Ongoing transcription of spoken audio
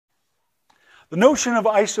The notion of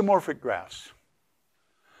isomorphic graphs.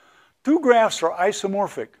 Two graphs are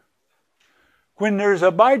isomorphic when there's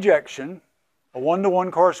a bijection, a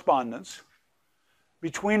one-to-one correspondence,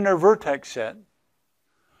 between their vertex set,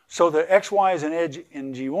 so that xy is an edge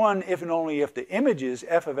in G1 if and only if the images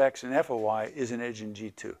f of x and f of y is an edge in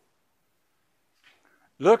G2.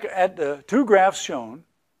 Look at the two graphs shown.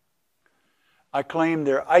 I claim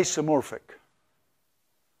they're isomorphic.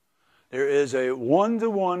 There is a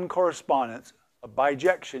one-to-one correspondence, a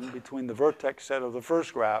bijection between the vertex set of the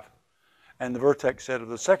first graph and the vertex set of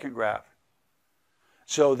the second graph,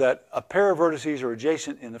 so that a pair of vertices are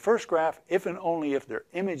adjacent in the first graph if and only if their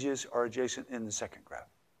images are adjacent in the second graph.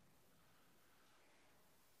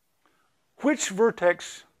 Which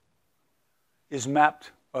vertex is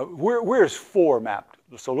mapped? Where is 4 mapped?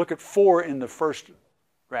 So look at 4 in the first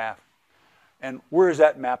graph. And where is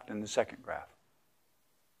that mapped in the second graph?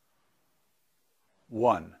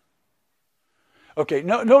 1. Okay,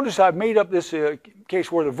 notice I've made up this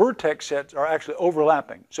case where the vertex sets are actually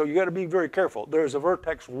overlapping. So you got to be very careful. There's a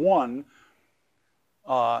vertex 1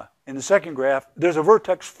 in the second graph. There's a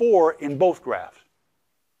vertex 4 in both graphs.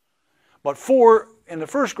 But 4 in the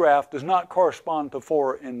first graph does not correspond to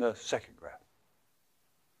 4 in the second graph.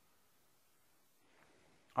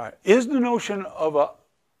 All right. Is the notion of a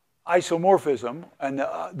isomorphism and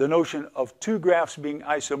the notion of two graphs being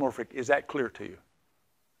isomorphic, is that clear to you?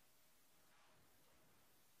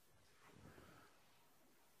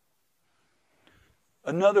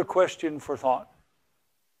 Another question for thought.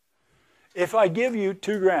 If I give you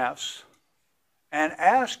two graphs and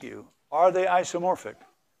ask you, are they isomorphic?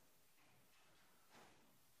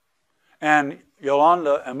 And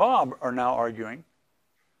Yolanda and Bob are now arguing.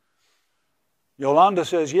 Yolanda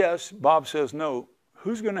says yes, Bob says no.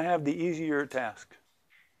 Who's going to have the easier task?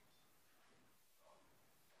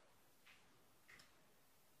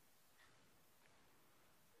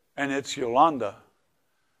 And it's Yolanda,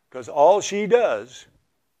 because all she does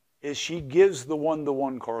is she gives the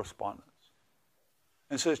one-to-one correspondence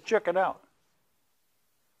and says, check it out.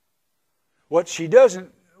 What she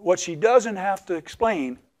doesn't have to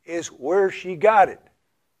explain is where she got it.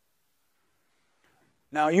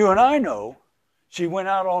 Now, you and I know she went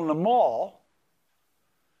out on the mall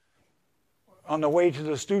on the way to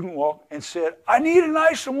the student walk and said, I need an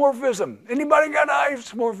isomorphism. Anybody got an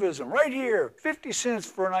isomorphism? Right here, 50 cents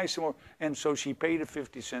for an isomorphism. And so she paid the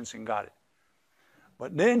 50 cents and got it.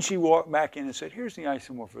 But then she walked back in and said, here's the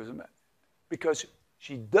isomorphism. Because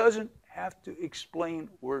she doesn't have to explain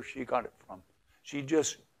where she got it from. She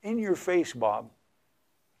just, in your face, Bob,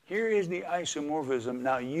 here is the isomorphism.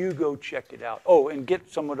 Now you go check it out. Oh, and get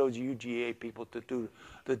some of those UGA people to do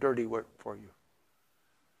the dirty work for you.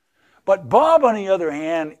 But Bob, on the other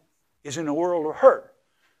hand, is in a world of hurt.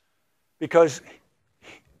 Because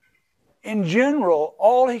in general,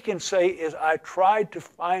 all he can say is, I tried to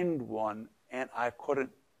find one and I couldn't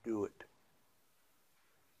do it.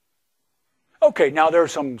 Okay, now there are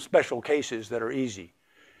some special cases that are easy.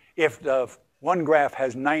 If the one graph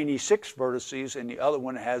has 96 vertices and the other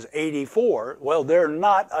one has 84, well, they're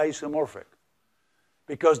not isomorphic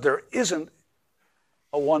because there isn't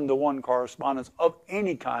a one-to-one correspondence of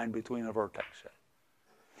any kind between a vertex set.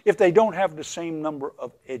 If they don't have the same number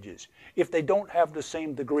of edges, if they don't have the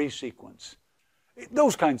same degree sequence,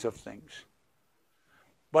 those kinds of things.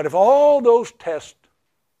 But if all those tests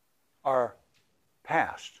are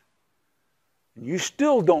passed, and you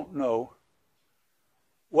still don't know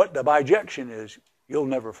what the bijection is, you'll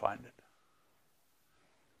never find it.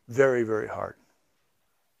 Very, very hard.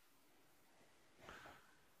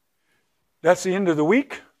 That's the end of the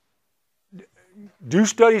week. Do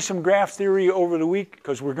study some graph theory over the week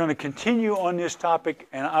because we're going to continue on this topic,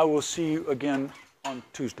 and I will see you again on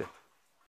Tuesday.